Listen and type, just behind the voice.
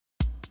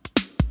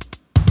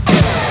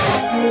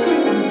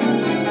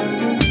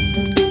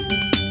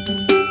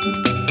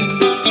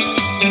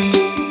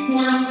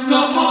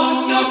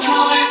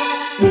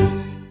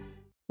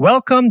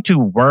Welcome to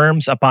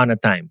Worms Upon a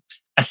Time,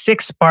 a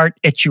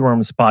six-part Itchy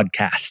Worms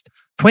podcast.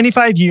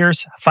 25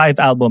 years, 5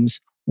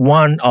 albums,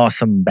 1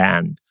 awesome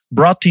band.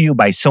 Brought to you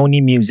by Sony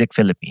Music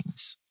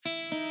Philippines.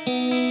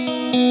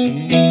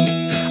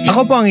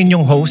 Ako po ang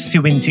inyong host,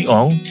 si Wincy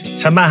Ong.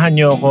 Samahan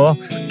niyo ako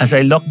as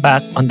I look back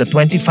on the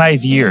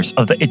 25 years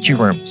of the Itchy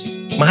Worms.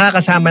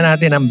 Makakasama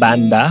natin ang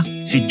banda,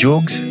 si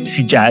Jugs,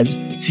 si Jazz,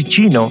 si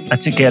Chino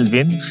at si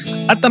Kelvin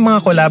at ang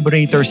mga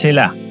collaborators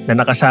nila na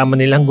nakasama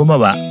nilang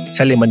gumawa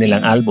sa 5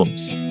 nilang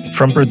albums.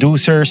 From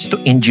producers to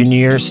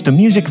engineers to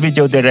music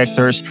video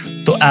directors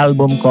to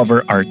album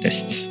cover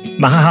artists.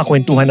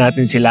 Makakakwentuhan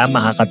natin sila,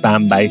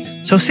 makakatambay.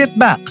 So sit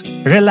back,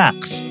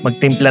 relax,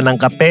 magtimpla ng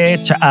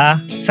kape,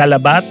 tsaa,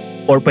 salabat,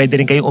 or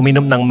pwede rin kayong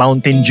uminom ng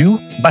Mountain Dew.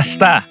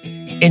 Basta,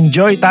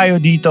 enjoy tayo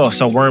dito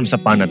sa Worms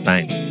Upon a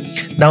Time.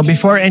 Now,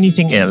 before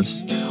anything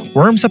else,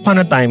 Worms Upon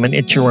a Time and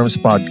Itchy Worms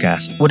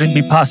podcast wouldn't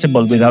be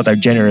possible without our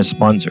generous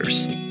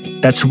sponsors.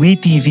 That's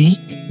WeTV,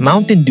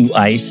 Mountain Dew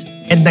Ice,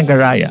 and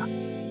Nagaraya.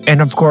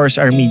 And of course,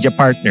 our media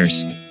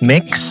partners,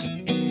 Mix,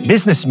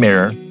 Business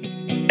Mirror,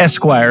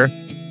 Esquire,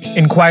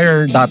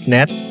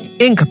 Inquirer.net,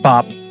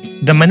 Inkpop,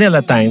 The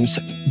Manila Times,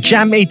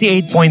 Jam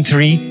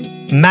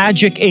 88.3,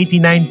 Magic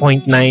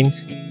 89.9,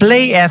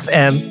 Play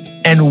FM,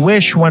 and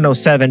Wish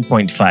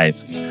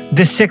 107.5.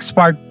 This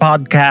 6-part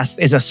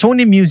podcast is a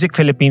Sony Music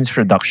Philippines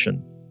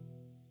production.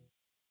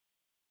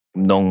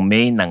 Noong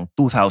May ng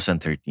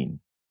 2013,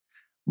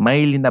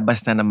 may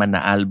linabas na naman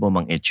na album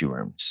ang Itchy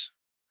Worms.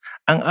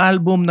 Ang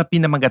album na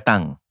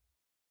pinamagatang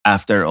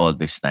After All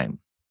This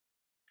Time.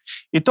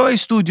 Ito ay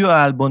studio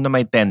album na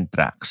may 10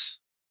 tracks.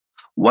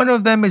 One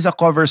of them is a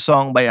cover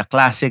song by a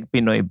classic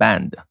Pinoy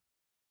band.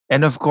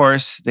 And of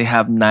course, they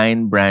have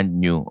 9 brand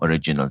new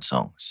original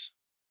songs.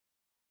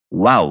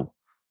 Wow!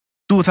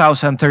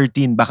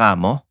 2013 baka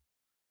mo?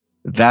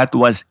 That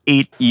was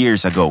 8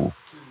 years ago.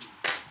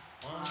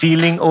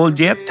 Feeling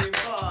old yet?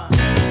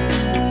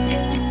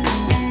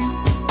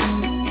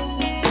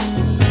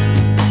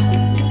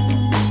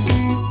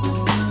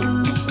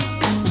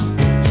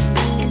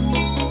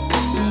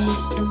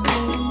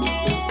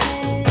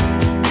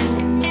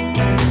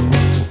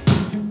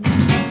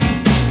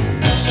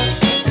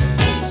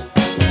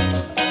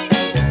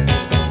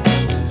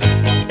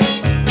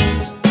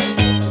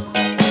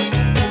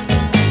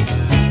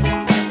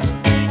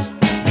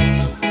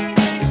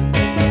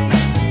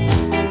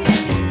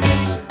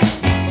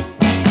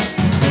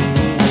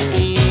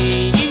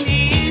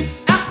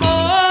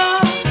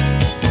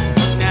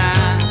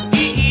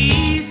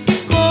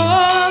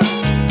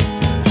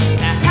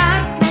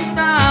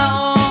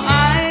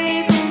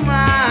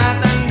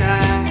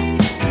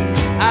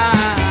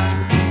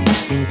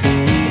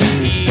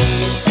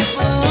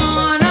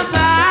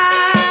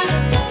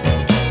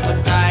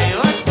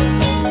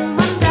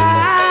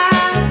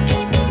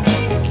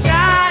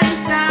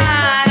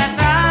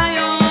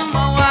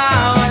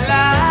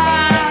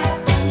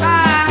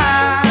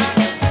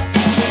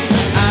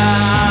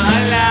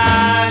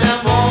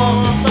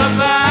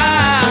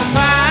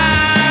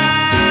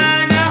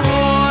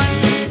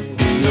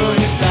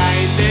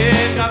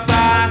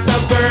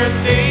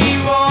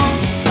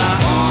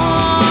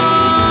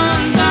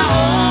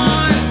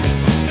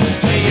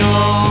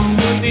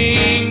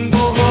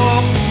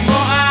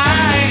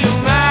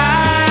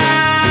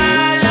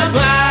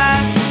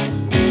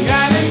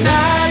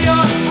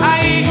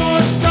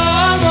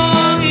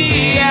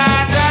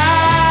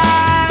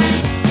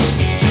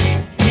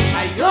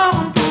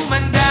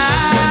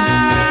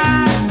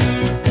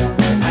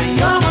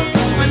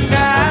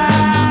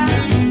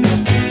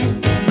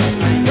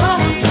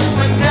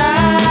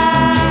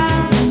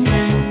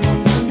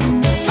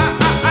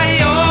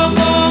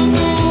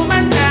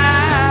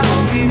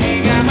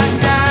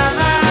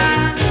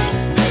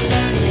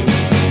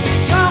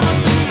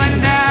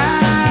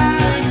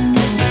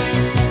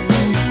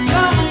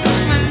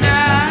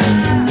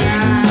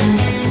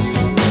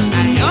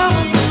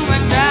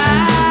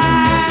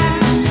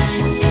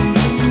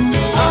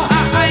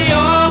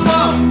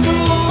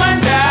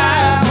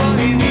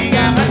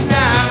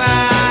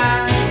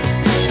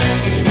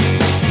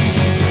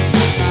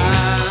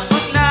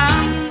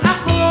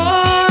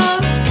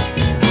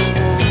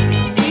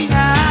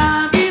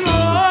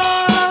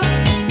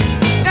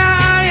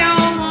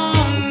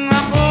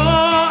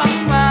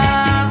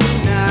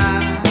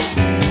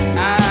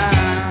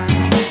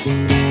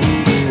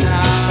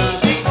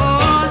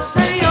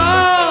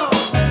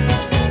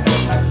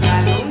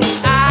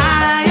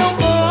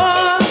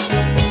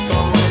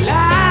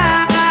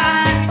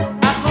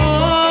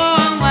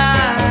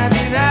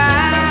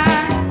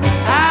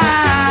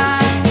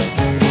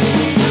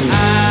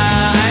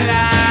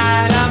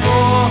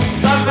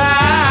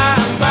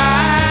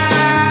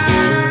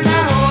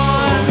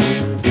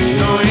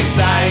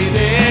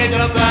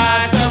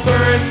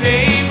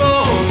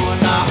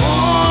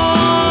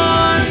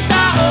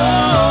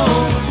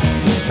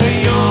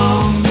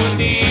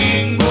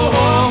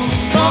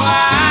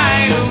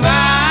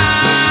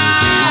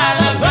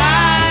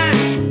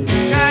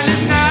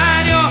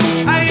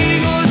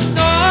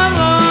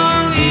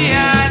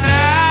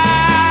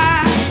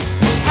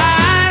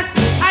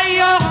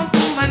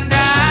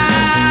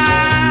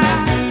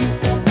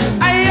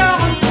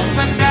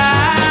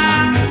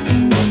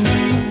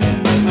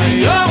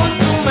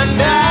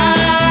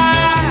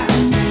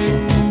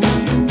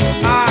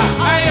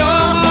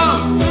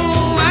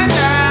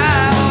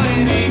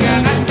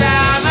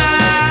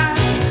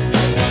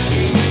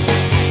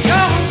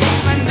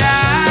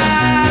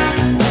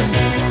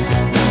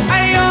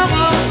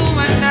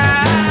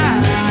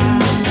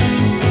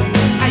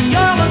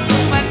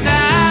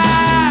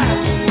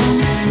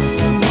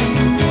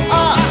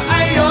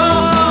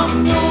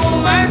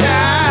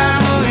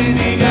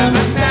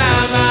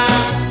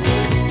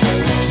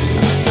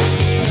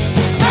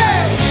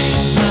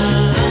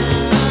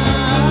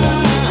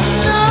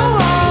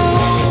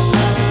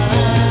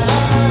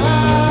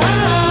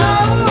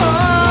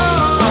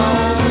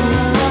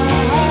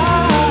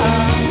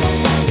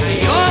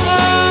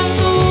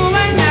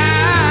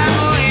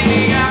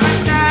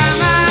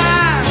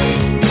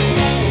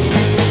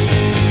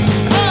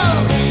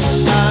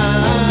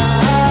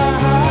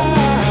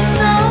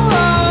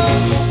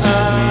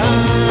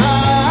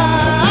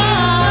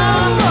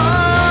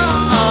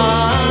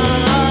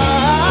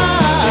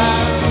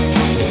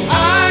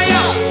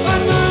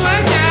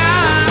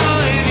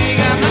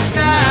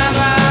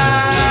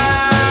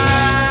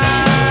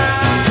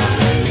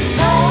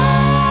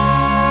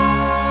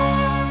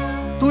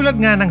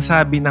 Tulad nga ng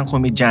sabi ng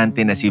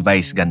komedyante na si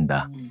Vice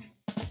Ganda,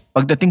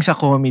 pagdating sa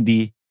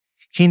comedy,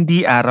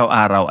 hindi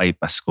araw-araw ay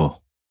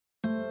Pasko.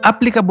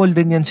 Applicable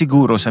din yan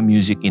siguro sa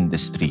music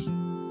industry.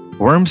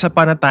 Once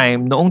upon a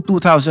time, noong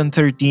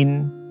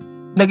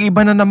 2013,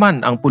 nag-iba na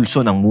naman ang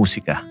pulso ng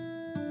musika.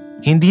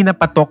 Hindi na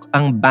patok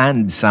ang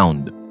band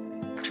sound.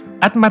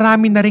 At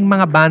marami na ring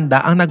mga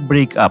banda ang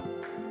nag-break up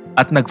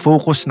at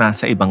nag-focus na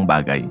sa ibang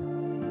bagay.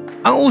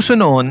 Ang uso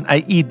noon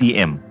ay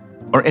EDM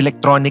or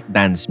Electronic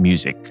Dance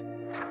Music.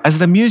 As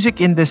the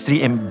music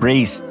industry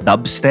embraced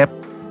dubstep,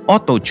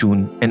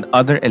 auto-tune, and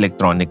other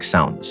electronic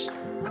sounds.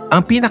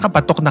 Ang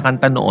pinakapatok na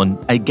kanta noon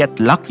ay Get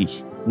Lucky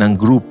ng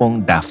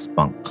grupong Daft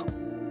Punk.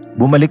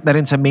 Bumalik na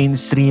rin sa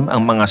mainstream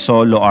ang mga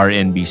solo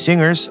R&B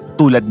singers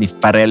tulad ni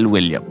Pharrell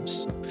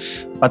Williams.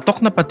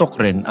 Patok na patok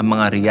rin ang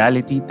mga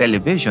reality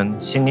television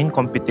singing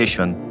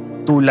competition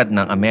tulad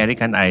ng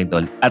American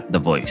Idol at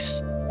The Voice.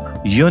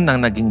 Yun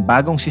ang naging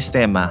bagong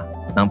sistema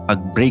ng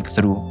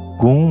pag-breakthrough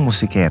kung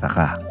musikera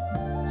ka.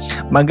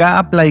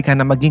 Mag-a-apply ka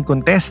na maging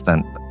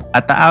contestant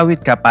at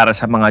aawit ka para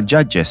sa mga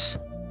judges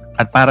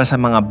at para sa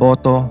mga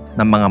boto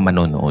ng mga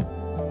manonood.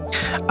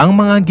 Ang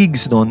mga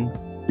gigs nun,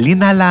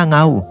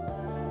 linalangaw.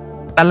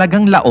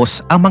 Talagang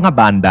laos ang mga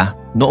banda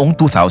noong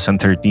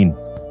 2013.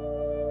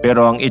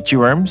 Pero ang Itchy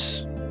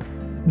Worms,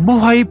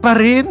 buhay pa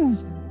rin.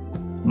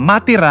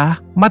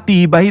 Matira,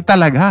 matibay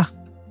talaga.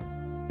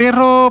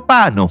 Pero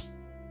paano?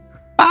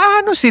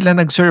 Paano sila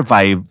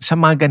nag-survive sa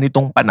mga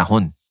ganitong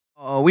panahon?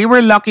 We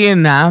were lucky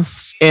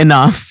enough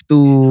to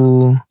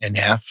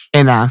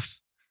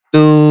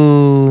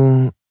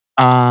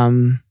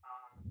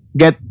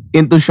get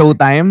into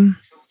Showtime.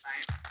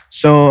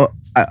 So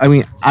I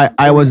mean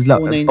I was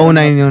 09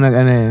 yung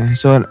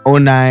so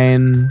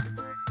 09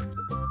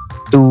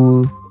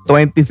 to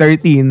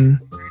 2013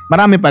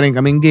 marami pa rin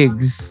kaming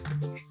gigs.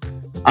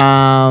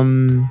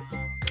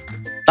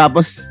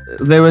 Tapos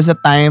there was a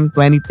time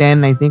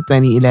 2010 I think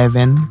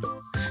 2011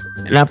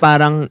 na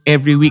parang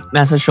every week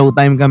nasa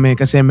Showtime kami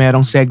kasi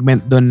merong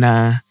segment doon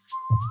na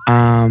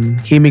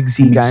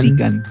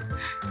Himigsikan.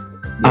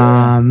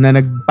 Na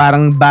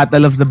parang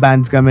Battle of the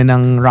Bands kami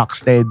ng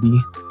Rocksteady.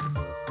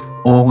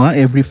 Oo nga,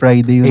 every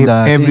Friday yun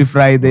dati. Every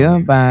Friday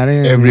yun,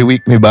 pare. Every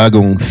week may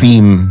bagong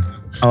theme.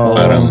 Oh.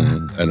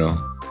 Parang,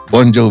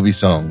 Bon Jovi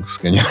songs,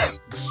 ganyan.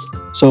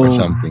 So, or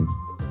something.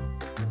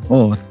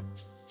 Oh.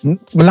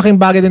 Malaking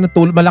bagay din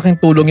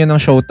malaking tulong yan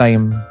ng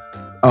Showtime.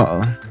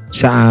 Oo.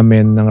 Sa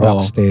amin ng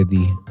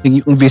Rocksteady.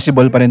 Yung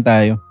visible pa rin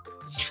tayo.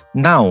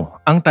 Now,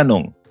 ang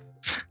tanong,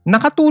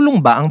 nakatulong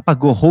ba ang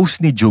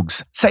pag-host ni Jugs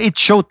sa It's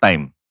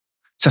Showtime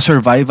sa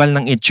survival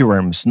ng Itchy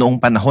Worms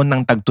noong panahon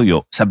ng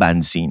tagtuyo sa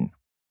band scene?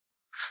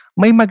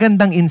 May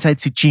magandang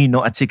insight si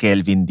Chino at si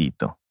Kelvin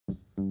dito.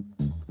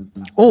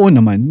 Oo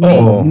naman.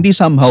 Oo. Hindi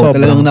somehow.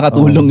 Sobrang, talagang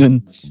nakatulong yun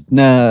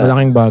na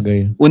malaking bagay.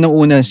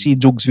 Unang-una si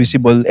Jugs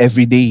visible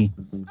everyday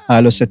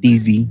halos sa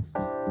TV.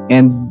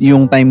 And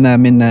yung time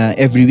namin na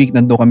every week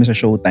nando kami sa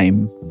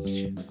Showtime.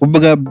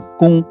 Kumbaga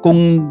kung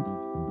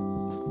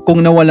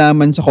nawala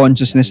man sa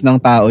consciousness ng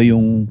tao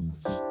yung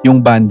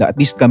banda, at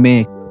least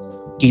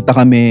kita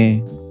kami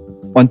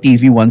on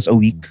TV once a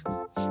week.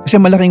 Kasi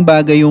malaking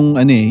bagay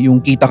yung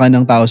kita ka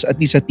ng tao at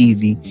least sa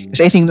TV.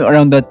 Kasi I think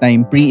around that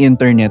time,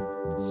 pre-internet,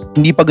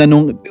 hindi pa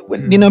ganun,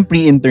 hindi naman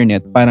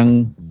pre-internet,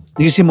 parang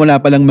nagsisimula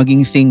pa lang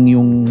maging thing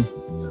yung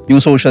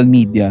social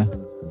media.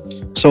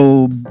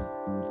 So,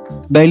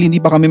 dahil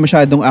hindi pa kami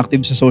masyadong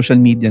active sa social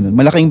media nun,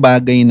 malaking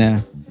bagay na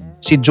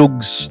si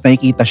Jugs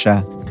nakikita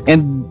siya.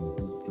 And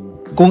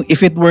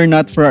if it were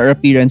not for our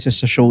appearances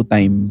sa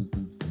Showtime,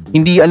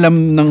 hindi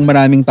alam ng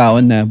maraming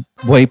tao na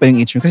buhay pa yung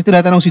Itchy. Kasi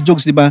tinatanong si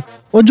Jugs, di ba?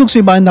 Jugs,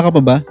 may banda ka pa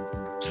ba?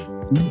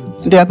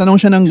 Tinatanong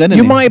siya ng ganun.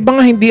 Yung mga iba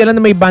nga hindi alam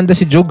na may banda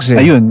si Jugs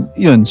eh.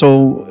 Ayun.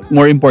 So,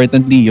 more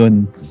importantly,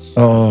 yun.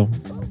 Oo.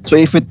 So,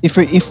 if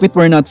it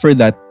were not for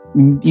that,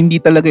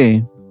 hindi talaga eh.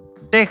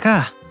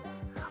 Teka,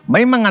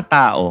 may mga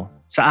tao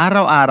sa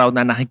araw-araw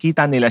na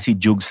nakikita nila si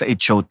Jugs sa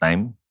It's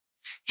Showtime,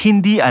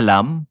 hindi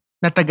alam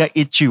na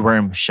taga-Itchy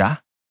Worm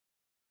siya?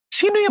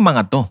 Sino yung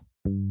mga to?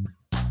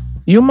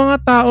 Yung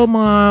mga tao,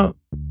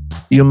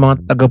 yung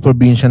mga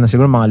taga-probinsya na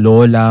siguro, mga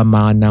lola,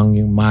 manang,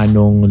 yung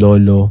manong,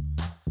 lolo.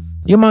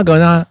 Yung mga gawin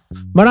na,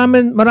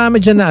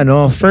 marami dyan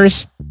na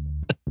first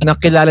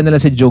nakilala nila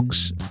si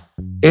Jugs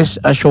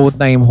is a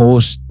Showtime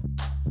host.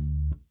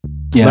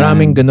 Yeah.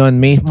 Maraming ganun.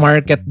 May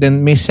market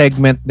din, may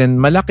segment din.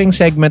 Malaking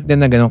segment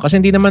din na ganun.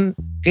 Kasi hindi naman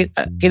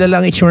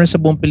kilala ang Itchy Worms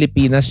sa buong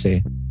Pilipinas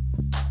eh.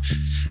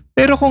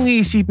 Pero kung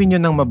iisipin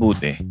nyo ng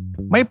mabuti,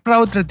 may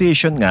proud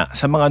tradition nga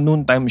sa mga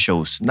noontime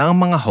shows na ang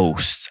mga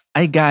hosts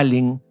ay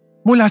galing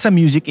mula sa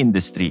music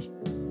industry.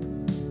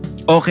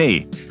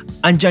 Okay,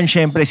 andyan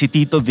syempre si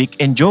Tito Vic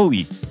and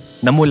Joey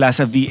na mula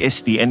sa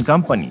VST and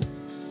Company.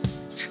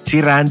 Si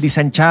Randy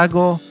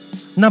Santiago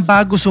na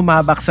bago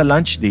sumabak sa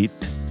Lunch Date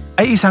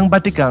ay isang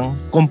batikang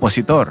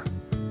kompositor.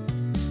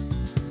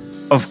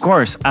 Of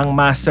course, ang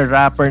master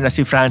rapper na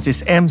si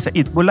Francis M sa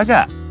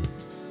Itbulaga.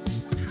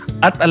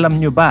 At alam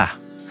nyo ba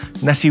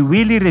na si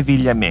Willie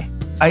Revillame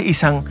ay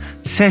isang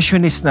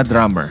sessionist na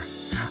drummer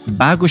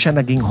bago siya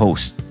naging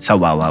host sa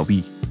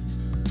Wawawi.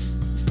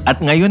 At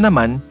ngayon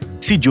naman,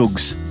 si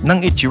Jugs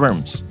ng Itchy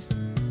Worms.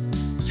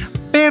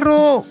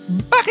 Pero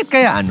bakit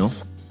kaya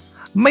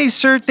may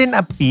certain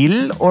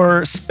appeal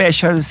or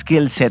special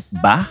skill set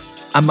ba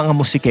ang mga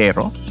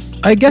musikero?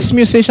 I guess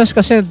musicians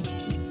kasi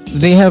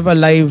they have a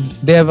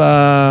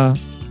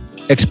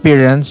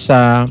experience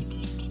sa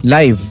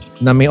live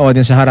na may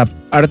audience sa harap.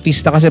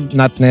 Artista kasi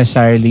not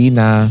necessarily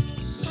na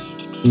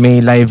may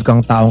live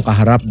kang taong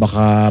kaharap.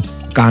 Baka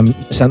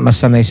mas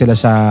sanay sila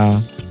sa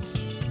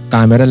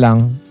camera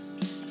lang.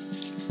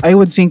 I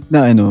would think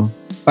na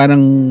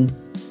parang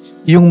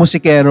yung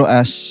musikero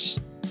as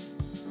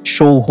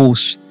show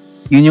host,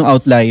 yun yung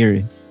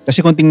outlier. Kasi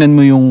kung tingnan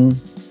mo yung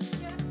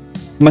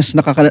mas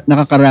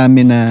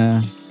nakakarami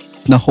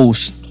na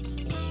host,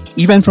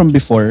 even from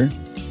before,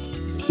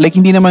 like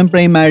hindi naman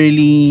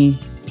primarily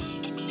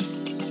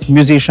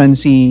musician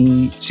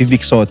si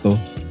Vic Soto.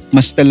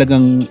 Mas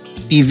talagang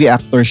TV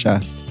actor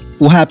siya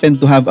who happened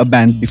to have a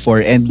band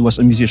before and was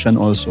a musician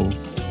also.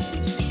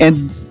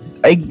 And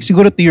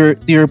siguro to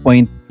your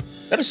point,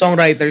 Pero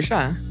songwriter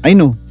siya. I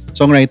know,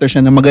 songwriter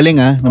siya na magaling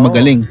na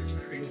magaling.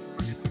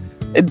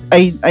 And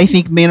I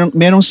think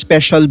merong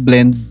special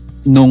blend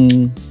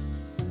nung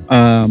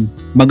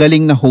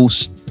magaling na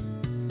host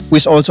who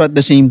is also at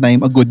the same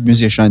time a good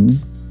musician.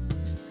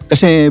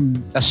 Kasi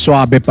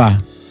Swabe pa.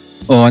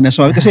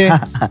 naswabe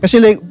kasi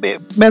like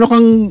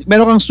meron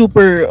kang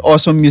super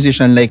awesome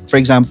musician, like for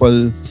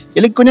example,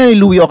 like kunyari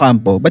Louie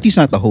Ocampo, but he's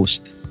not a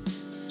host.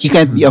 He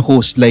can't be a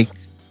host like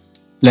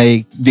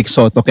Vic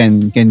Soto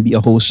can be a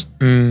host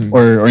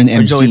or an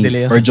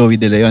MC or Joey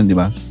De Leon, di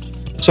ba?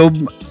 So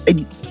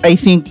I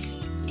think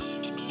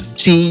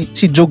si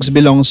Jugs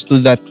belongs to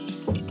that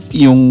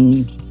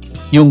yung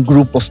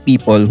group of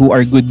people who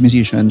are good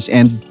musicians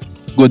and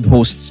good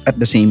hosts at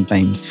the same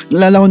time.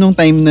 Nalala ko nung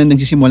time na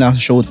nagsisimula sa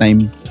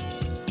Showtime,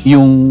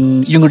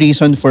 yung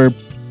reason for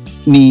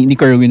ni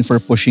Kerwin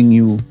for pushing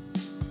you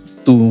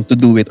to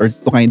do it or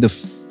to kind of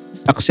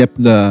accept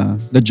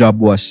the job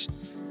was,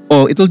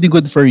 it will be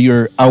good for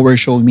our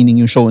show, meaning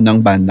yung show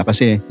ng banda,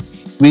 kasi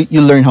you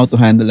learn how to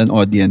handle an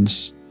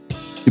audience.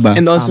 Diba?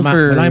 And also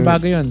for malaking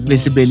bagay yun.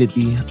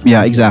 visibility.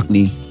 Yeah,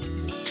 exactly.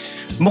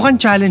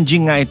 Mukhang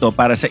challenging nga ito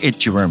para sa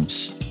Itchy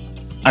Worms.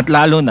 At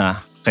lalo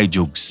na kay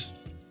Jugs.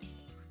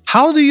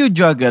 How do you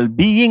juggle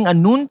being a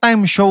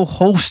noontime show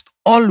host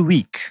all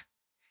week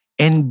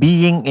and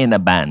being in a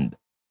band?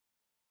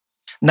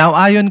 Now,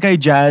 ayon kay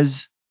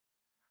Jazz,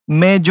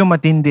 medyo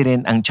matindi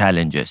rin ang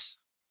challenges.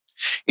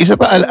 Isa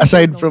pa,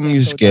 aside from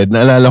you, Sked,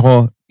 naalala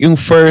ko, yung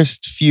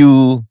first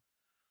few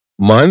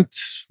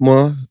months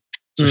mo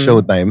sa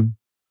Showtime,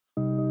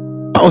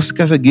 paus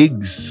ka sa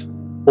gigs.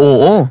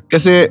 Oo.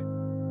 Kasi,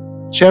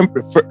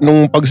 syempre,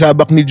 nung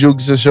pagsabak ni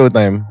Jugs sa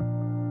Showtime,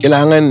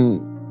 kailangan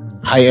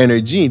high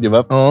energy, di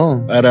ba?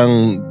 Oo.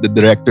 Parang the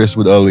directors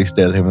would always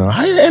tell him,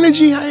 high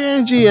energy,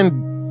 and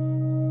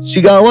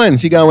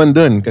sigawan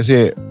dun.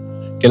 Kasi,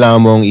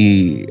 kailangan mong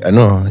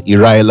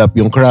i-rile up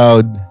yung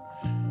crowd.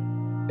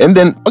 And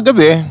then,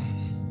 paggabi,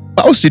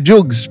 paus si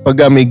Jugs pag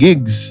may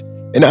gigs.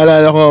 E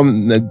naalala ko,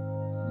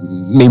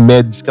 may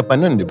meds ka pa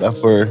nun, di ba?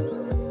 For,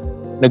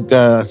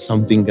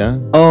 nagka-something ka?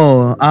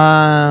 Oo.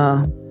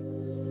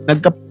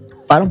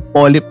 Parang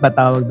polyp ba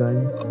tawag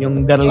doon?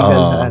 Yung gargle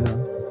na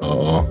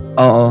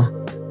Oo.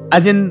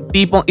 As in,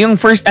 tipong, yung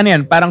first,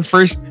 parang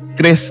first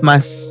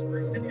Christmas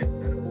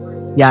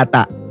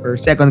yata.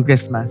 Or second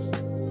Christmas.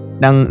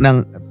 ng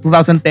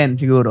 2010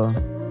 siguro.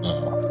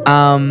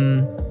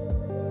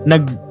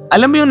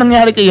 Alam mo yung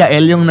nangyari kay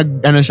Yael, yung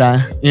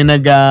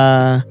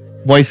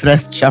voice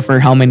rest siya for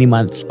how many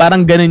months.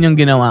 Parang ganun yung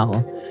ginawa ko.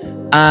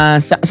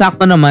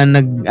 Sakto naman,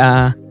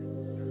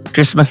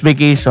 Christmas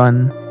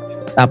vacation,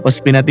 tapos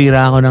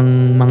pinatira ako ng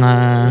mga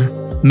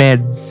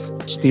meds.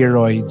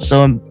 Steroids.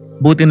 So,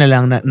 buti na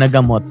lang na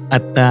nagamot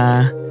at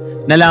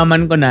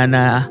nalaman ko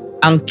na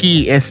ang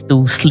key is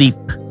to sleep.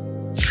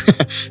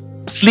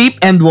 Sleep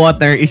and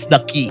water is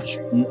the key.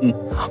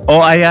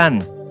 O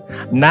ayan,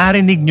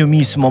 narinig nyo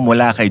mismo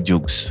mula kay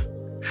Jugs.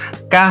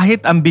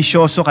 Kahit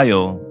ambisyoso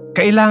kayo,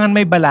 kailangan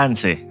may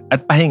balanse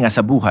at pahinga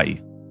sa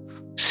buhay.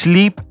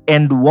 Sleep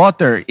and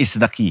water is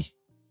the key.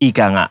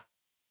 Ika nga.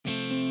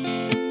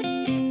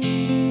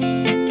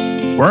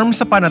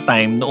 Once upon a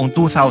time noong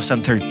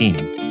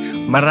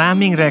 2013,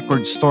 maraming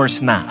record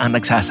stores na ang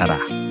nagsasara.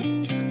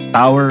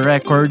 Tower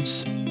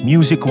Records,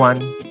 Music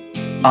One,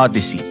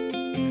 Odyssey.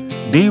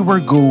 They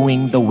were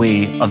going the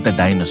way of the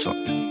dinosaur.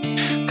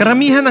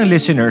 Karamihan ng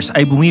listeners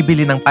ay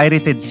bumibili ng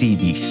pirated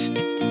CDs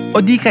o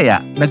di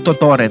kaya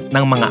nagtotorrent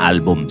ng mga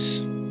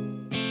albums.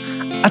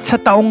 At sa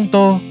taong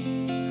to,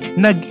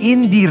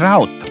 nag-indie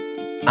route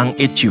ang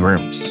Itchy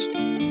Worms.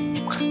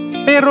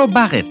 Pero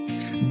bakit?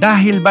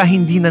 Dahil ba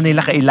hindi na nila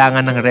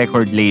kailangan ng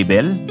record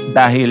label?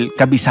 Dahil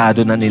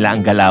kabisado na nila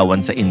ang galawan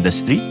sa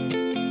industry?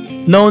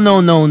 No.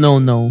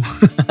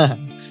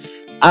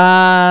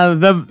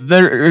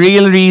 The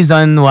real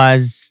reason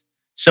was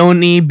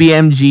Sony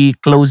BMG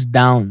closed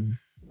down.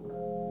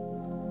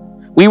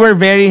 We were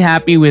very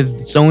happy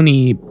with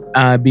Sony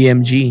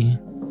BMG.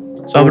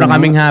 Sobra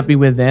kaming happy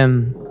with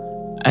them.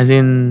 As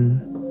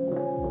in,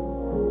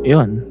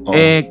 yun.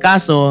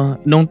 Kaso,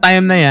 nung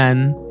time na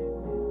yan,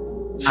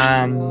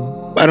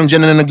 parang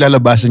dyan na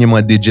naglalabasan yung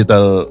mga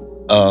digital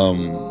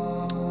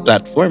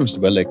platforms,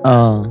 diba? Like,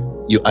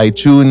 yung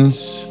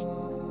iTunes.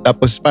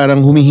 Tapos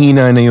parang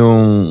humihina na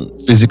yung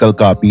physical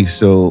copies.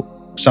 So,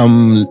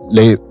 some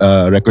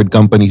record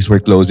companies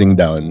were closing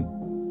down.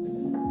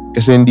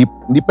 Kasi hindi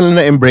pala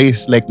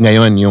na-embrace like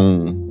ngayon yung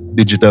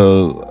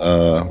digital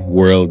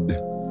world.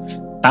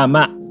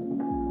 Tama.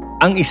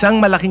 Ang isang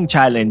malaking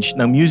challenge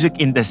ng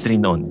music industry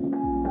noon,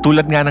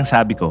 tulad nga ng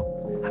sabi ko,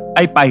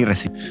 ay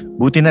piracy.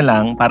 Buti na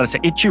lang para sa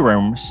Itchy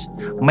Worms,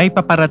 may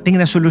paparating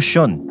na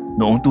solusyon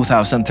noong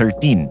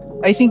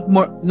 2013. I think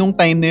more nung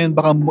time na yun,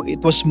 baka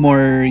it was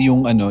more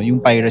yung yung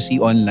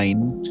piracy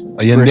online.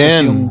 Ayan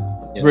din.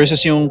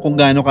 Versus yung kung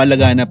gaano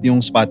kalaganap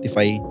yung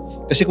Spotify.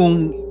 Kasi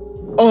kung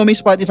may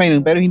Spotify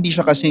nun, pero hindi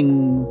siya kasing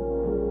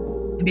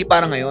hindi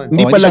parang ngayon.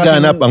 Hindi pa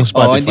laganap ang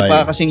Spotify. Hindi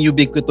pa kasing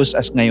ubiquitous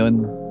as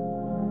ngayon.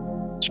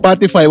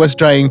 Spotify was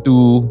trying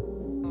to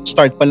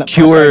start pa lang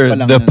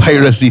the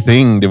piracy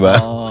thing, di ba?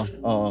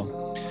 Oo.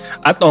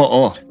 At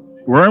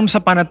Worms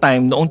upon a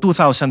time noong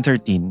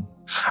 2013,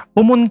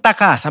 pumunta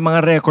ka sa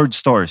mga record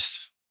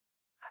stores.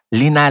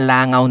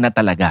 Linalangaw na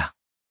talaga.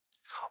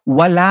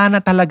 Wala na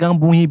talagang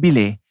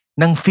bumibili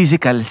ng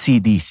physical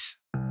CDs.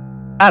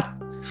 At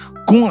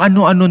kung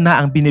ano-ano na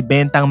ang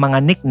binibentang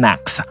mga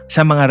knickknacks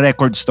sa mga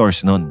record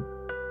stores nun.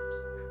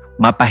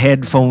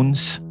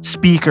 Mapa-headphones,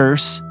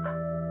 speakers,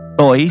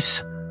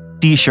 toys,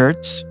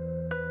 t-shirts,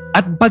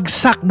 at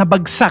bagsak na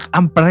bagsak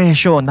ang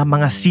presyo ng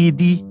mga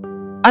CD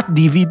at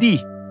DVD.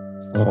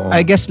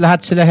 I guess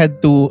lahat sila had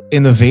to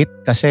innovate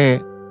kasi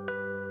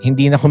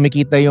hindi na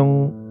kumikita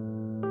yung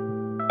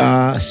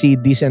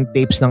CDs and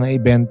tapes na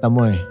ibenta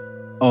mo eh.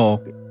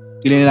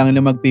 Kailangan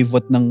na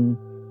mag-pivot ng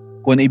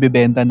kung ano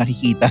ibebenta,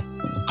 nakikita.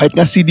 Kahit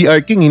nga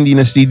CDR King, hindi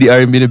na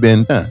CDR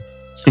binibenta.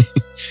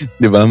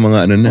 Di ba? Mga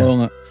ano na. Oo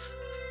nga.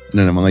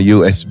 Mga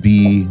USB.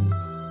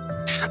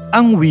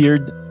 Ang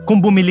weird kung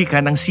bumili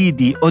ka ng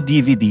CD o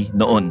DVD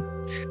noon.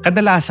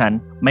 Kadalasan,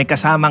 may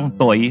kasamang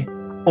toy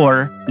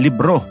or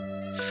libro.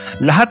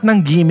 Lahat ng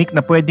gimmick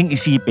na pwedeng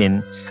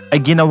isipin ay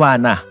ginawa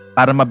na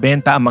para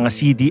mabenta ang mga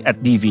CD at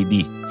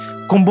DVD.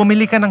 Kung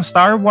bumili ka ng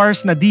Star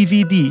Wars na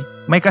DVD,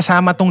 may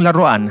kasama tong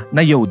laruan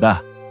na Yoda.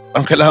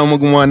 Ang kailangan mo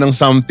gumawa ng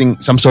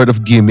some sort of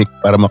gimmick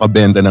para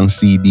makabenta ng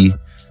CD.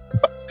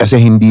 Kasi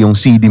hindi yung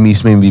CD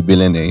mismo yung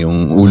bibilin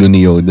yung ulo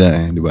ni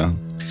Yoda di ba?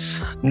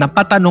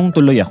 Napatanong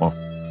tuloy ako.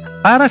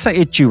 Para sa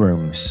Itchy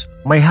Worms,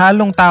 may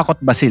halong takot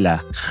ba sila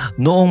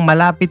noong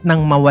malapit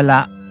nang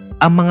mawala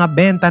ang mga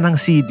benta ng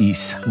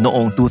CDs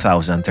noong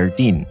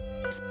 2013?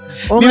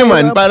 Hindi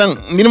naman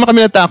kami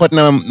natakot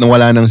na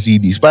nawala ng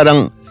CDs.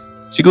 Parang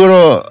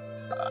siguro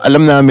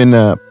alam namin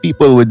na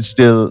people would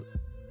still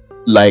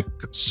like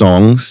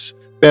songs,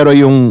 pero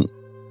yung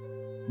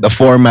the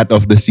format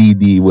of the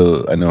CD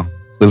will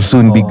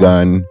soon be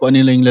gone. Kung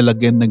ano yung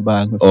lalagyan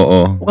nagbago.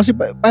 Oo. Kasi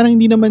parang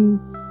hindi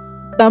naman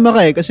tama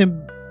ka kasi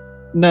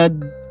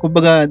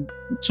kumbaga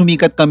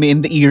sumikat kami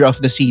in the era of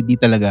the CD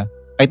talaga.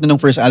 Kahit nung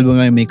first album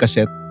namin may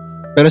cassette.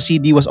 Pero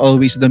CD was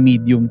always the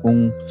medium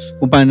kung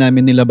paano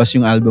namin nilabas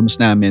yung albums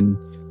namin,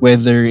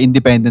 whether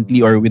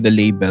independently or with a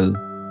label.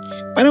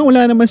 Parang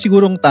wala naman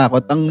sigurong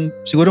takot. Ang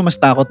siguro mas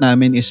takot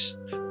namin is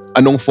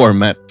anong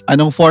format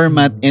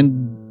and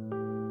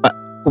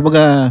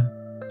kumbaga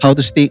how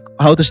to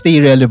stay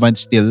relevant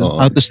still,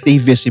 how to stay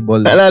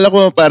visible. Naalala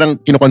ko parang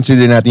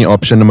kinoconsider natin yung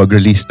option na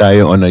mag-release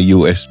tayo on a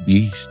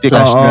USB stick.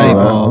 Flash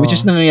drive. Which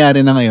is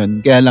nangyayari na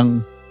ngayon. Kaya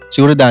lang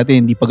siguro dati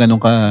hindi pa ganun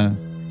ka.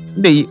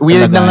 Hindi,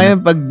 weird na ngayon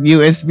pag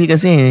USB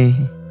kasi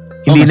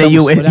hindi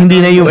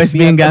na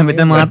USB yung gamit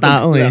ng mga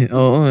tao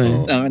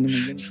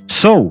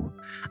So,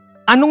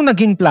 anong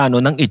naging plano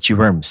ng Itchy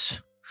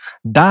Worms?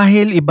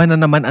 Dahil iba na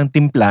naman ang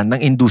timpla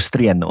ng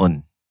industriya noon.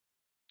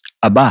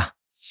 Aba,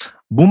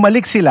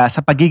 bumalik sila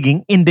sa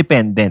pagiging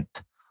independent.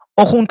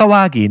 O kung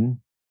tawagin,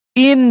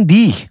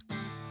 indie.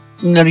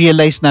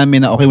 Na-realize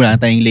namin na wala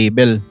tayong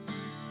label.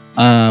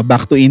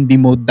 Back to indie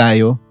mode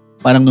tayo.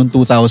 Parang noong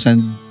 2003,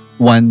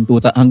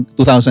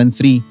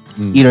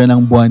 era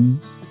ng buwan.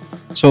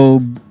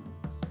 So,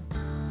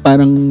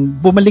 parang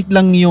bumalik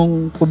lang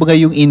yung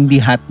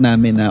indie hat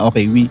namin na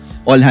we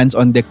all hands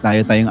on deck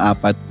tayong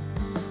apat.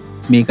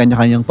 May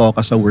kanya-kanyang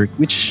toka sa work,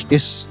 which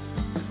is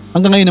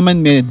hanggang ngayon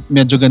naman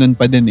medyo ganun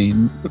pa din eh.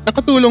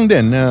 Nakatulong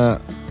din na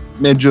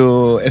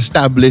medyo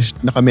established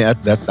na kami at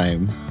that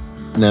time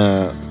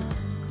na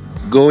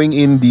going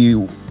indie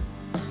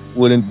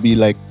wouldn't be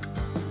like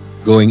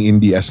going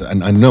indie as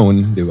an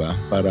unknown, di ba?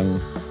 Parang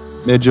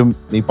medyo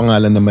may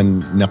pangalan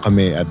naman na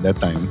kami at that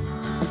time.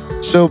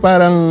 So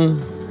parang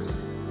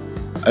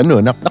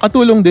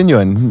nakatulong din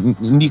yun.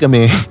 Hindi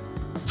kami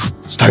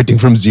starting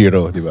from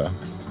zero, di ba?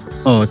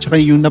 Tsaka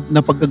yung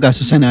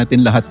napagkagastusan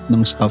natin lahat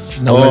ng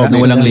stuff na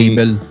walang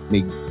label.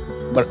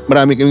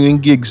 Marami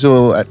kaming gig,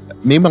 so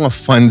may mga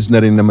funds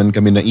na rin naman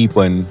kami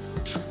naipon.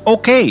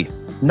 Okay,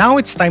 now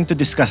it's time to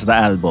discuss the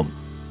album.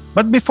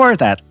 But before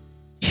that,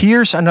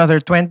 Here's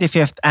another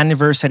 25th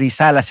anniversary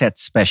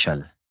Salaset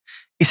special.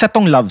 Isa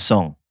tong love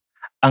song,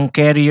 ang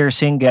carrier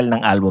single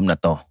ng album na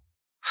to.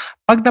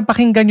 Pag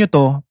napakinggan nyo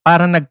to,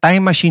 parang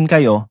nag-time machine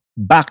kayo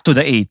back to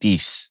the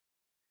 80s.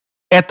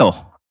 Eto,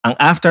 ang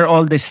After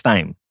All This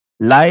Time,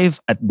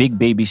 live at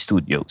Big Baby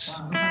Studios.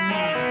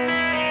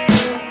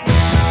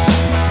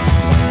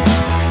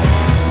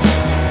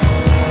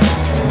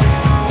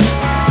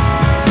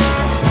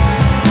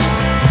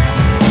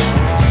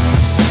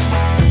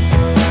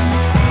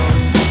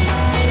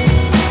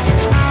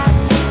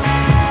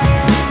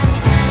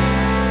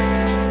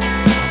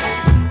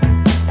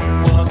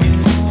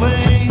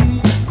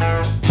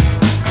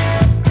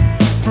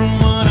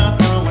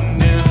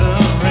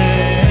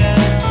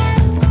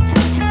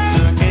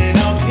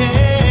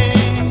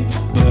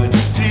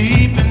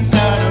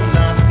 Inside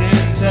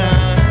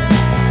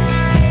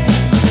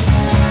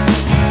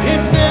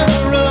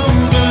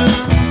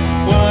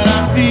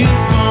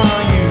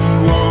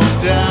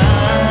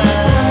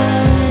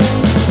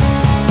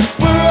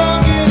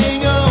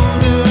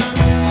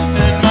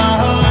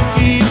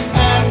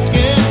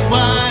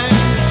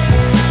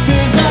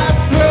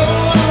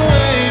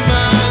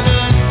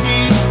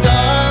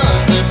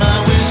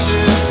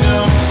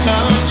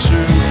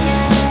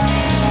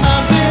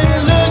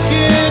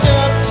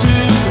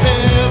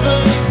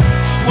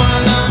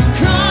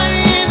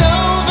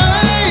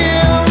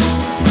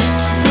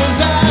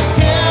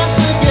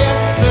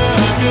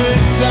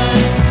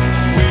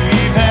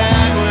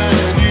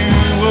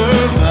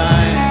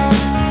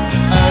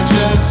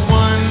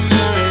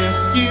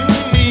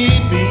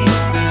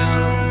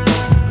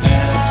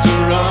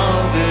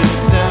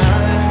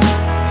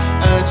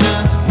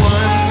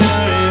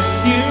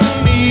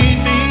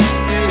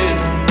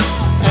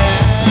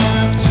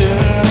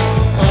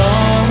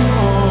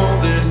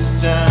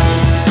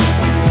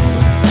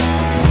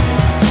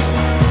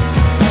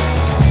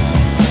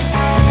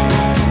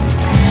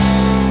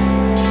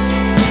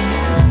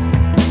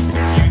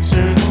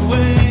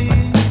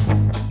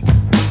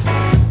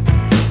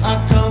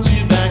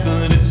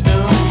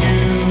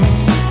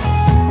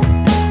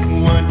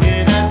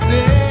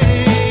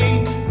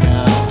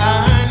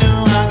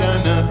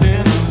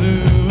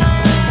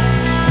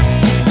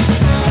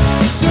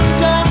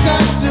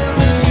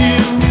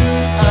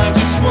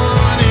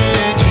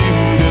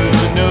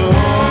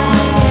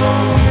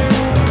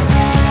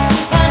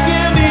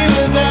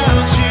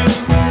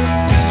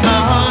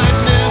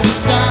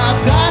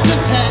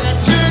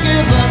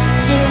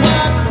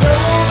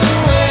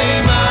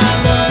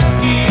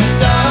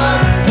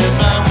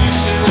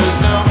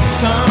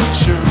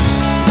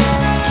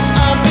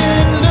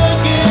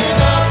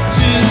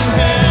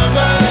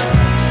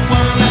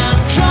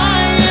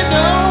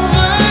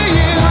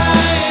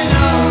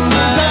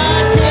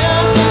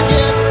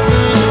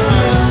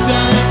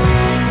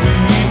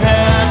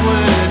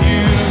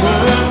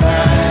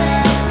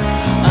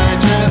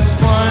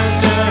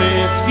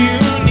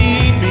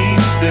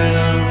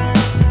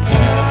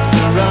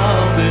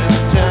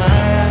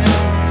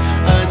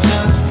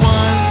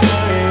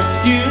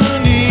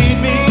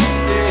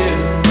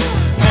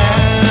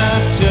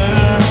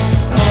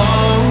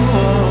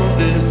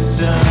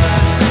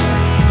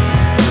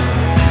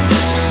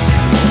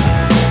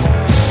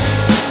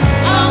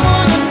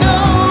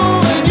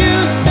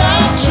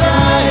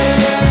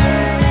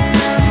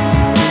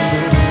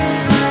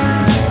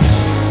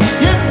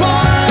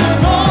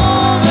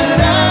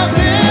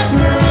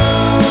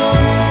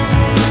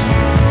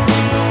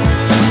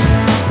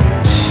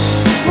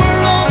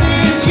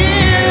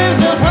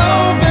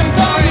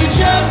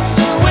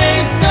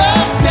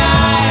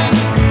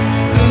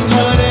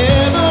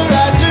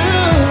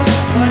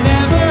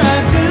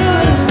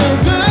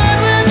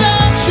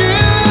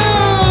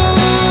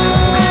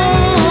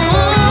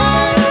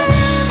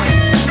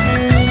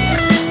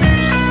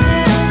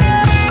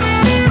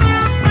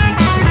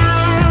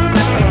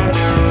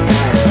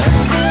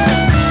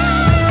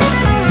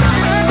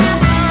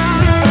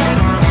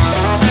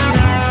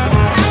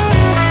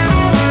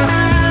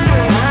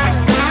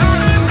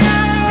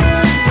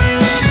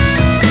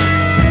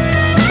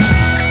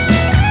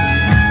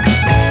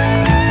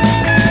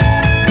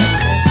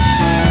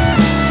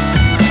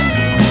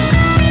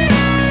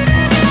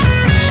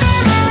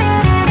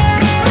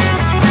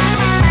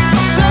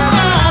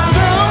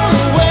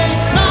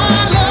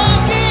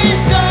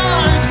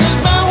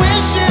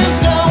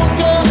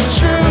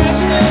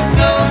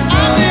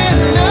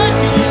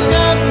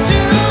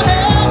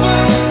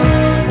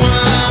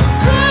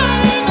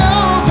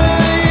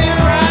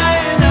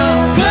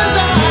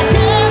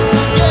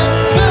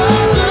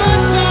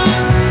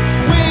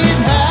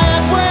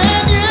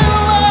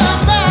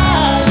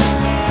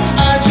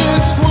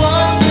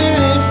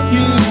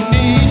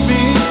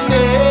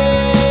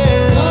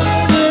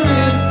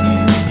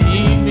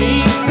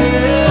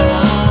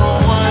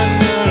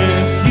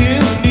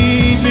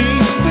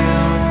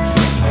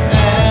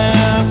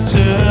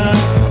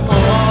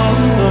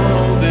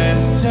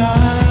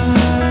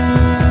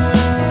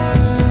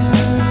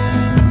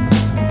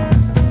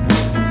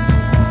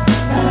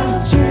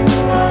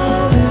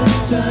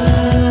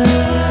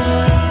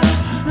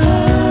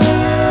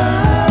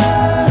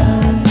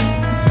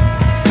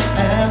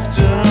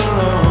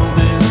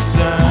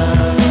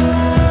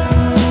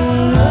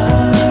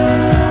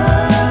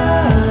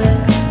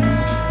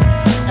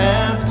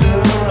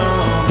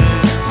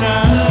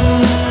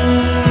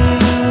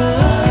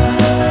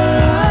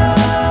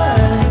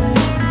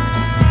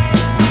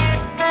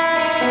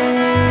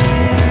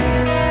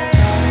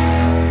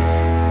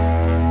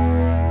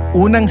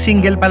unang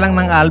single pa lang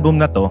ng album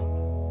na to,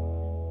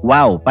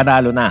 wow,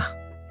 panalo na.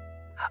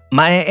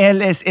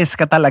 Mae-LSS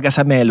ka talaga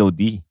sa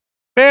melody.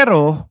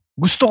 Pero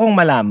gusto kong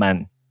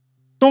malaman,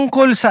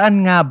 tungkol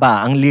saan nga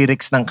ba ang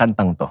lyrics ng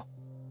kantang to?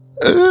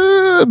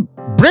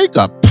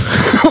 Breakup.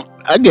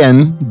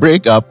 Again,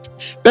 breakup.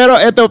 Pero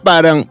ito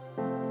parang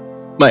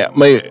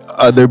may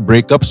other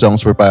breakup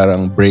songs were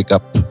parang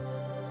breakup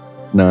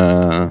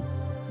na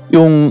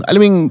yung, alam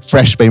mo yung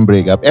fresh pa yung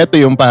breakup. Ito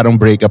yung parang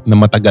breakup na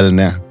matagal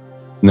na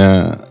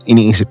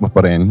iniisip mo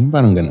pa rin. Yung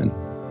parang ganun.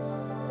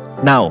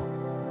 Now,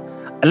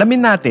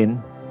 alamin natin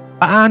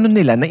paano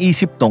nila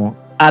naisip tong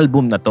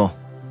album na to.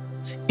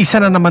 Isa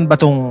na naman ba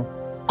tong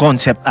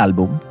concept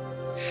album?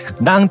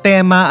 Na ang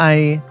tema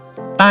ay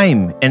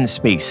time and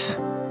space.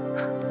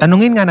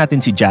 Tanungin nga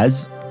natin si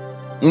Jazz.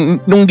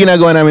 Nung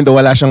ginagawa namin to,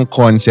 wala siyang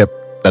concept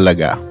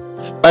talaga.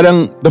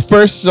 Parang the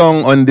first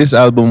song on this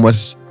album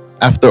was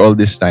After All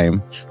This Time.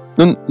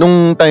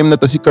 Nung time na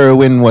to, si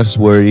Kerwin was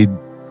worried.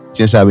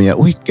 Sinasabi niya,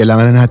 uy,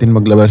 kailangan na natin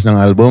maglabas ng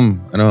album.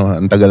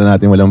 Ang tagal na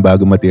natin walang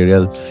bagong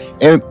material.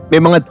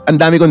 Ang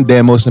dami kong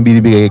demos na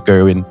binibigay kay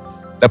Kerwin.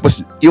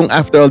 Tapos, yung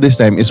After All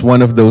This Time is one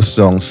of those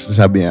songs.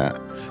 Sabi niya,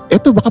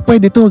 eto, baka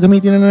pwede to.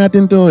 Gamitin na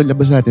natin to.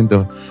 Labas natin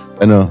to.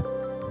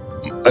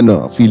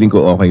 Feeling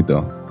ko okay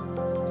to.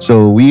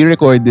 So, we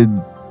recorded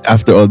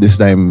After All This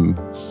Time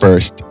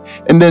first.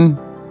 And then,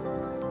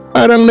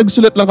 parang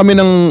nagsulat lang kami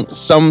ng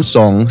some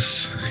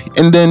songs.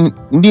 And then,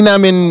 hindi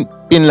namin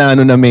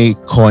pinlano na may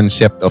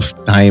concept of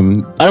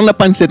time. Parang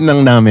napansin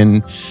lang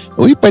namin,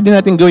 uy, pwede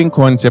natin gawing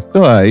concept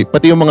to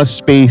Pati yung mga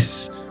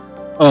space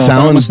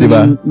sounds, di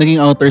ba? Naging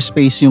outer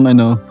space yung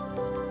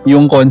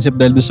yung concept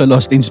dahil doon sa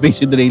Lost in Space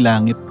with Ray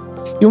Langit.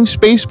 Yung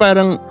space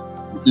parang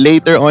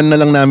later on na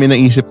lang namin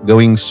naisip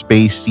gawing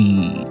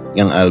spacey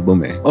yung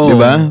album di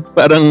ba?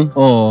 Parang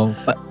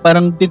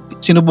parang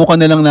sinubukan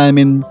na lang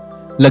namin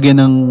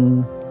lagyan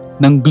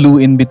ng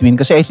glue in between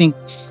kasi I think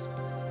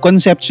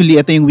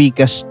conceptually ito yung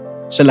weakest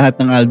sa lahat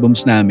ng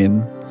albums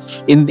namin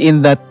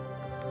in that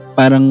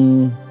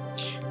parang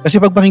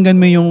kasi pag pakinggan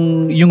mo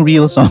yung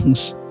real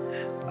songs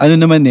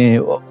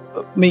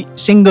may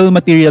single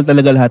material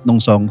talaga lahat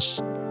ng songs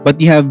but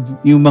you have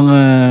yung mga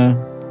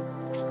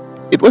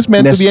it was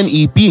meant to be an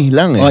EP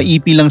lang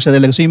EP lang siya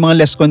talaga. So yung mga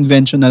less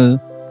conventional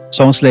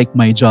songs like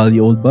My Jolly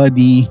Old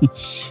Buddy.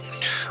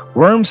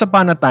 Worms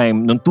Upon a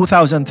Time noong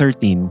 2013,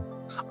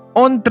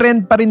 on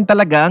trend pa rin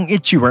talaga ang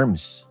Itchy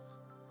Worms.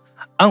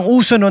 Ang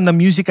uso noon na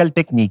musical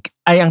technique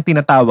ay ang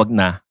tinatawag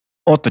na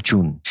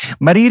autotune.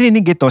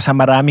 Maririnig ito sa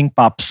maraming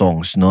pop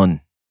songs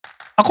noon.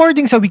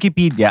 According sa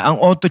Wikipedia,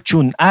 ang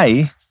autotune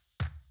ay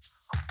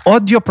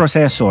audio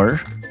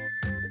processor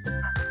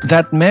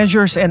that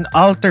measures and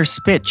alters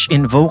pitch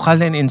in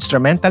vocal and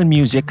instrumental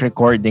music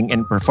recording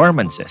and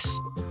performances.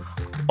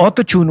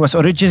 Autotune was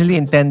originally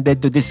intended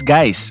to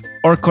disguise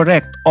or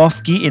correct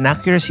off-key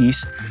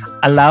inaccuracies,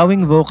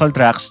 allowing vocal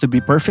tracks to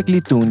be perfectly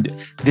tuned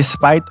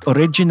despite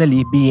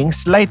originally being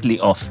slightly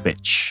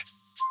off-pitch.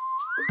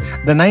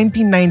 The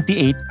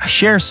 1998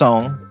 Cher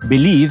song,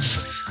 Believe,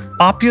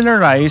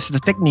 popularized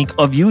the technique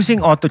of using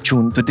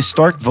autotune to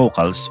distort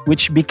vocals,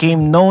 which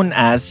became known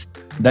as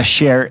the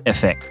Cher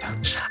effect.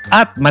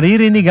 At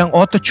maririnig ang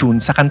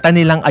autotune sa kanta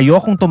nilang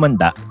Ayokong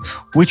Tumanda,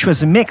 which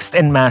was mixed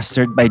and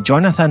mastered by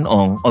Jonathan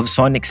Ong of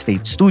Sonic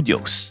State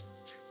Studios.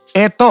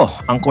 Ito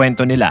ang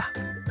kwento nila.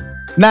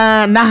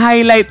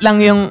 Na-highlight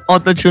lang yung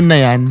autotune na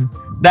yan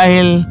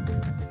dahil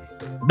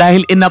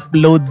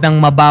in-upload ng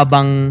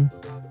mababang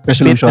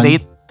resolution.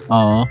 Bitrate.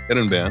 Oo.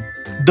 Ganun ba yan?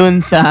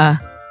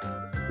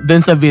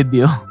 Doon sa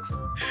video.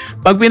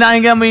 Pag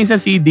pinakinggan mo yung sa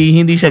CD,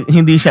 hindi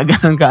siya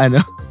ganun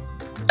kaano.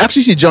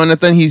 Actually, si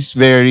Jonathan, he's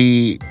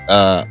very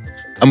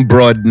ang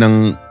broad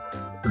ng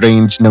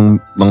range ng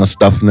mga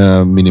stuff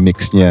na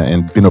minimix niya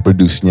and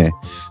pinoproduce niya.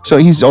 So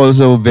he's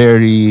also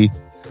very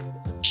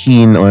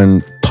keen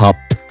on pop,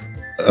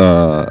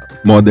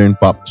 modern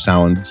pop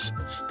sounds.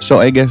 So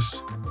I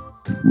guess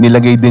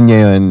nilagay din niya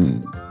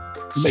yun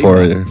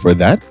for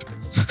that.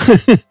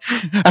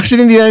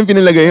 Actually, hindi namin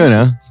pinilagay yun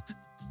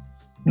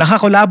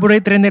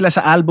Naka-collaborate rin nila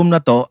sa album na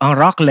to ang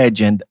rock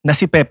legend na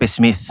si Pepe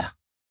Smith.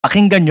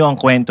 Pakinggan nyo ang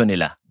kwento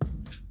nila.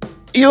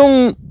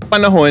 Yung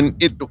panahon,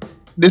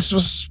 this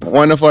was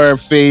one of our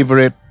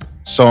favorite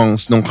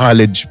songs nung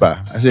college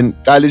pa. As in,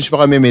 college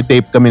pa kami, may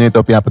tape kami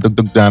nito,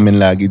 pinapatugtog namin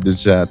lagi dun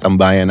sa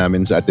tambayan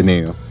namin sa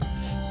Ateneo.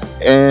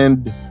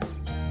 And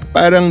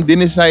parang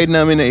dinecide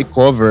namin na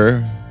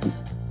i-cover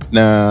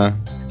na...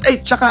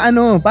 Tsaka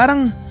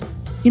parang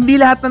hindi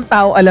lahat ng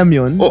tao alam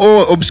yun.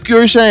 Oo,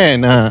 obscure siya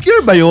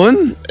Obscure ba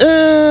yun?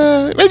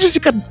 Medyo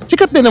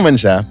sikat din naman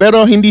siya.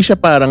 Pero hindi siya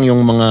parang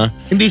yung mga...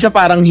 Hindi siya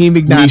parang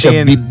himig natin. Hindi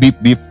siya beep, beep,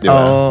 beep, di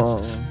ba? Oo.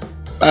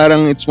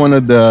 Parang it's one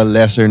of the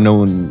lesser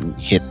known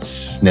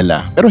hits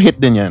nila. Pero hit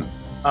din yan.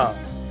 Oo.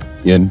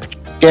 Yun.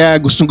 Kaya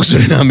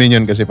gustong-gusto rin namin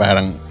yun kasi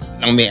parang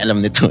lang may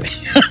alam nito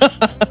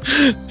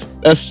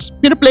Tapos,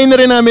 pinaplay na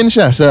rin namin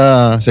siya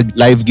sa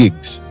live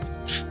gigs.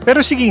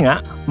 Pero sige nga,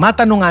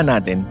 matanong nga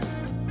natin,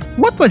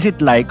 what was it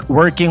like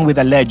working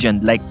with a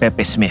legend like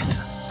Pepe Smith?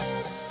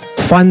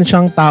 Fun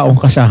siyang taong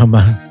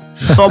kasama.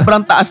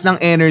 Sobrang taas ng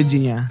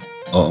energy niya.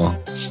 Oo.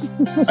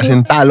 As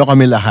in, talo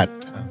kami lahat.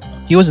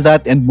 He was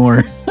that and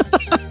more.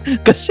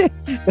 kasi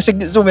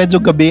so medyo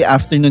gabi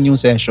afternoon yung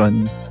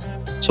session.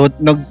 So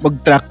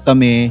mag-track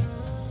kami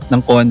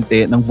ng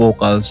konti, ng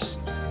vocals.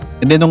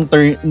 And then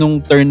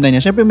nung turn na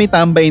niya, syempre may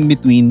tambay in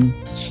between.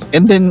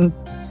 And then,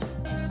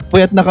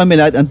 puyat na kami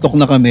lahat, antok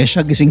na kami.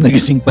 Siya gising na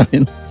gising pa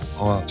rin.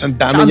 Oh, ang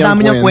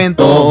dami niyang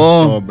kwento.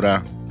 Oo. Sobra.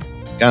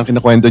 Kaya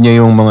kinakwento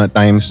niya yung mga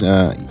times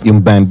na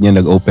yung band niya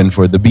nag-open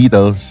for the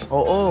Beatles.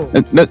 Oo.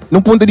 Nung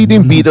punta dito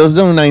yung Beatles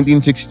noong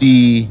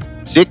 1966.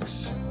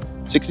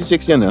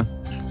 66 yan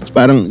It's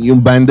parang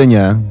yung banda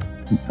niya,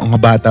 mga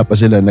bata pa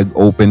sila,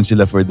 nag-open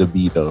sila for the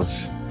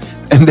Beatles.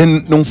 And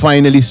then, nung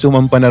finally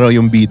sumampa na raw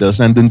yung Beatles,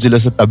 nandun sila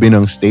sa tabi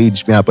ng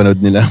stage,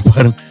 pinapanood nila.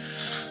 Parang,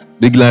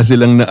 bigla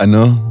silang na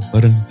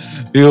parang,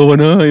 ayoko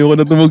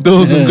na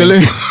tumugtog, ang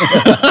galing.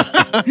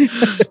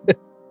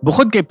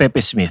 Bukod kay Pepe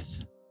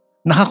Smith,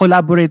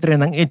 nakakolaborate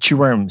rin ng Itchy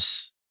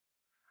Worms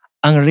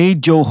ang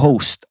radio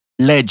host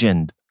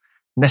legend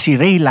na si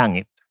Ray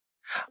Langit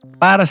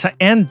para sa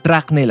end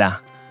track nila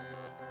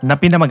na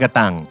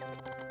pinamagatang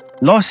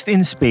Lost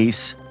in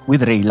Space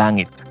with Ray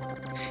Langit.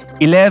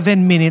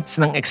 11 minutes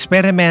ng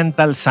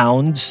experimental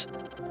sounds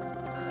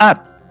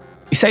at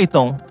isa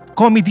itong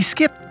comedy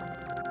skit.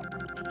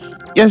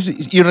 Yes,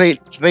 yung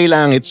Ray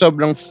Langit,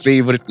 sobrang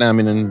favorite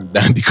namin ng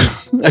daddy ko.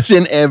 As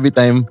in, every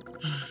time,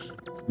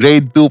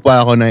 grade 2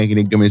 pa ako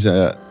nakikinig kami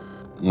sa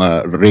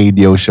mga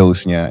radio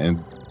shows niya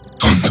and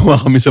tuwa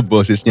kami sa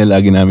boses niya,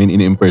 lagi namin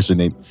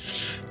in-impersonate.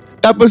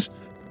 Tapos,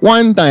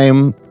 one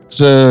time,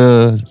 sa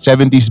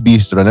 70s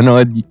Bistro,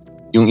 nanood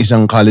yung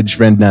isang college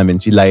friend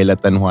namin, si Laila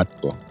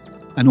Tanhuatco.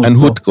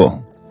 Tanhutco.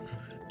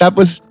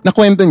 Tapos,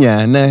 nakwento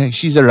niya na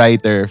she's a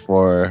writer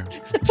for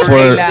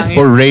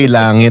Ray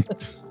Langit.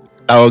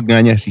 Tawag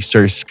nga niya si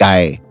Sir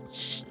Sky.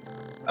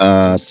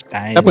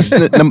 Sky. Tapos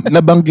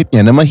nabanggit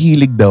niya na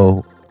mahilig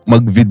daw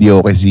mag-video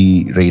kay si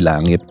Ray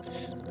Langit.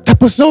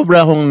 Tapos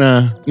sobra akong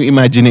yung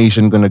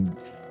imagination ko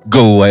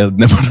nag-go wild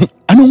na parang,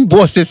 anong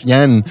boses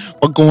niyan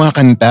pag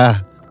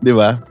kumakanta? Di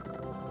ba?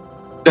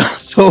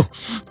 So,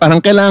 parang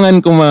kailangan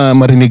ko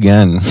marinig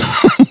yan.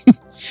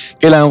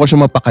 Kailangan ko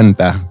siya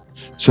mapakanta.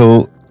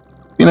 So,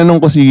 tinanong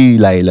ko si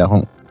Laila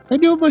kung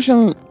pwede ba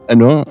siyang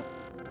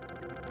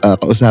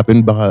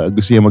kausapin, baka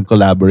gusto niya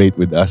mag-collaborate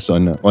with us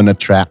on a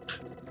track.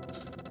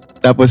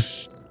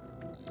 Tapos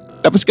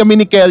kami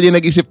ni Kelly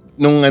nag-isip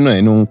nung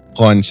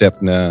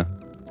concept na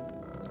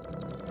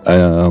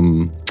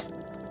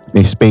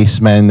may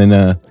spaceman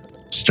na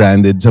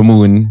stranded sa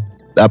moon.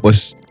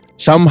 Tapos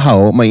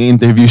somehow may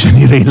interview siya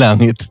ni Ray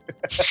Langit.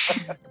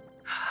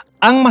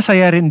 Ang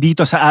masaya rin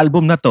dito sa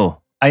album na to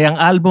ay ang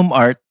album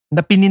art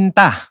na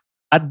pininta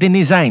at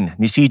dinesign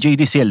ni CJ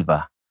De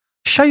Silva.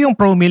 Siya yung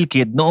pro-mill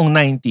kid noong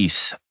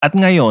 90s at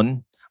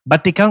ngayon,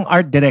 batikang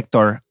art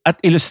director at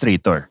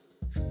illustrator.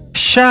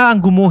 Siya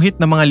ang gumuhit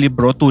ng mga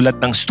libro tulad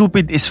ng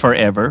Stupid is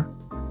Forever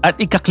at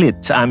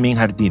Ikaklit sa Aming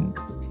Hardin.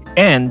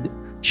 And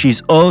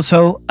she's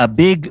also a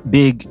big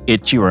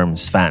Itchy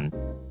Worms fan.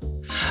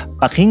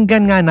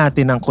 Pakinggan nga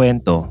natin ang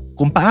kwento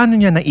kung paano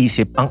niya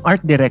naisip ang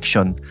art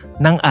direction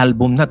ng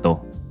album na to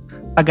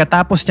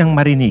pagkatapos niyang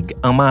marinig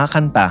ang mga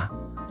kanta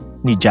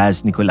ni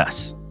Jazz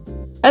Nicolas.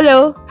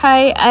 Hello,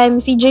 hi, I'm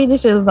CJ De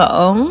Silva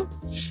Ong.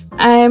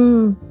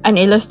 I'm an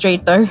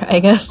illustrator, I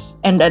guess,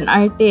 and an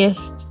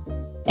artist.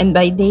 And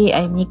by day,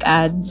 I make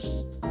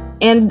ads.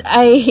 And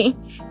I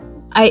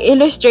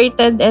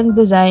illustrated and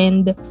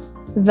designed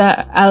the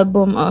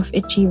album of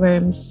Itchy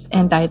Worms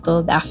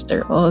entitled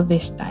After All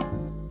This Time.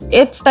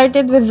 It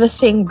started with the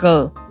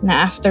single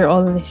na After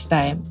All This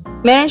Time.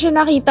 Meron siya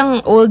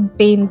nakitang old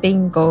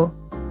painting ko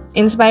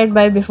inspired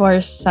by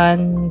Before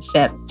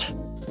Sunset.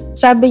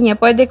 Sabi niya,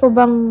 pwede ko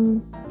bang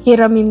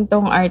hiramin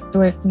tong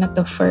artwork na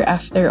to for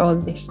After All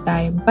This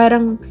Time?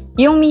 Parang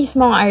yung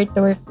mismong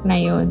artwork na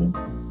yun,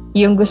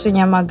 yung gusto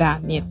niya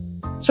magamit.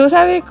 So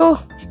sabi ko,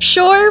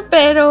 sure,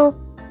 pero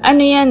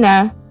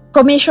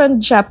commissioned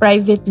siya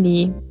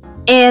privately.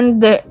 And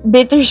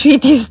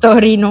bittersweet yung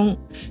story nung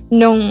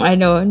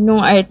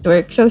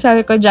artwork. So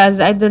sabi ko, Jazz,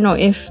 I don't know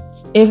if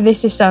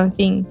this is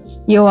something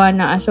you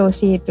wanna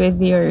associate with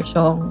your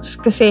songs.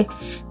 Kasi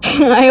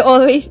I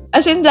always,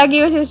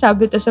 lagi ko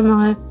sinasabi to sa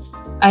mga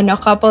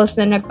couples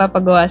na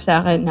nagpapagawa sa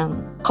akin ng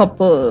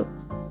couple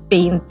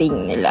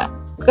painting nila.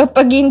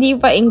 Kapag hindi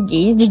pa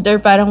engaged or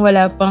parang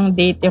wala pang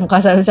date yung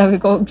kasal, sabi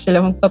ko, huwag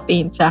sila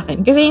magpa-paint sa akin.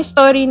 Kasi yung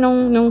story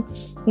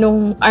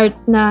nung art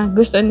na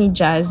gusto ni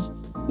Jazz,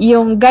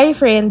 yung guy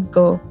friend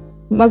ko,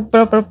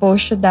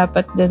 magpro-propose siya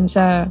dapat dun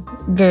sa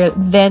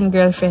then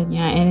girlfriend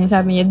niya. And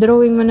sabi niya,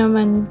 drawing mo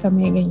naman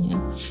kami, ganyan.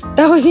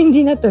 Tapos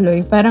hindi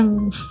natuloy,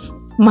 parang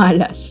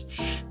malas.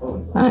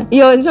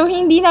 Yun, so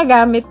hindi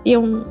nagamit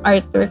yung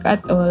artwork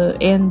at all.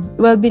 And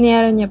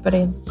binayaran niya pa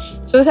rin.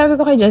 So sabi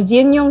ko kay Jazz,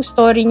 yun yung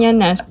story niya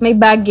na may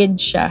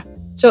baggage siya.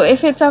 So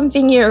if it's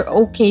something you're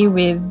okay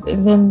with,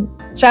 then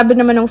sabi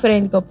naman ng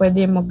friend ko,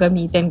 pwede mo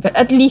gamitin.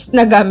 At least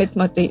nagamit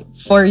mo to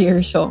for your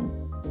song.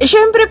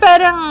 Siyempre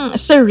parang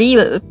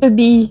surreal to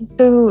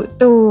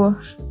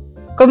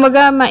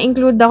Kumbaga,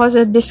 ma-include ako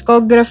sa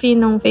discography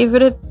ng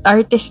favorite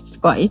artists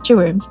ko, Itchy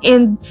Worms.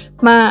 And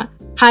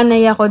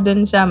mahanay ako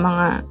dun sa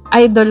mga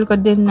idol ko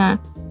din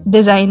na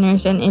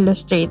designers and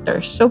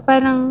illustrators. So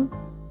parang,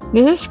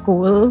 this is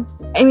cool.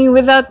 I mean,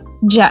 without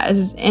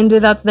Jazz and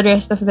without the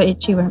rest of the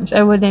Itchy Worms,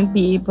 I wouldn't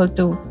be able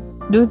to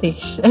do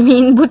this. I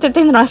mean, buti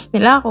tinrust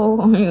nila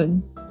ako. Yun.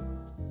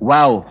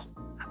 Wow!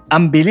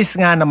 Ang bilis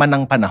nga naman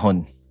ng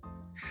panahon.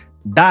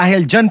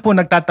 Dahil dyan po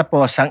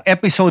nagtatapos ang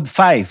episode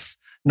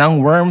 5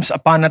 ng Worms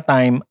Upon a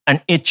Time, an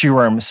Itchy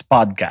Worms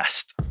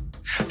podcast.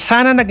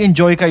 Sana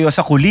nag-enjoy kayo sa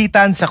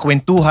kulitan, sa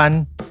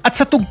kwentuhan, at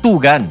sa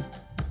tugtugan.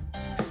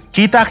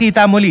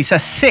 Kita-kita muli sa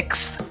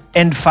 6th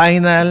and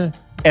final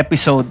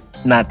episode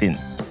natin.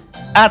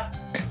 At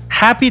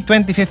happy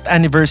 25th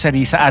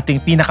anniversary sa ating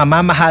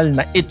pinakamamahal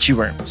na Itchy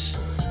Worms.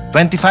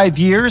 25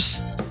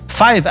 years,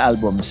 5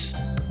 albums,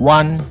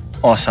 1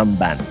 awesome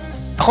band.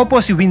 Ako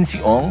po si Wincy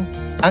Ong,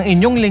 ang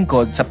inyong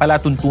lingkod sa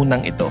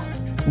palatuntunang ito.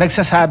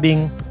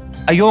 Nagsasabing,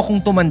 ayokong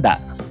tumanda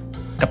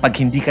kapag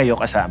hindi kayo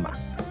kasama.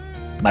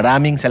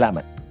 Maraming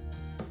salamat.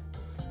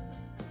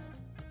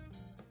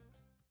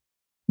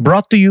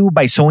 Brought to you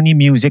by Sony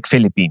Music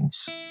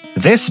Philippines.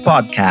 This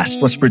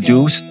podcast was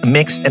produced,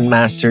 mixed, and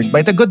mastered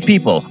by the good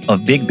people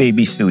of Big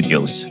Baby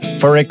Studios.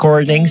 For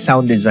recording,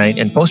 sound design,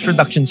 and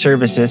post-production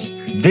services,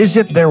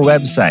 visit their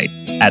website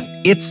at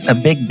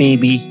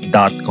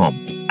itsabigbaby.com.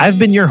 I've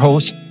been your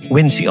host,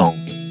 Wincy Ong.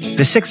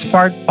 The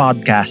 6-part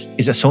podcast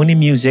is a Sony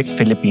Music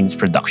Philippines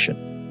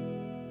production.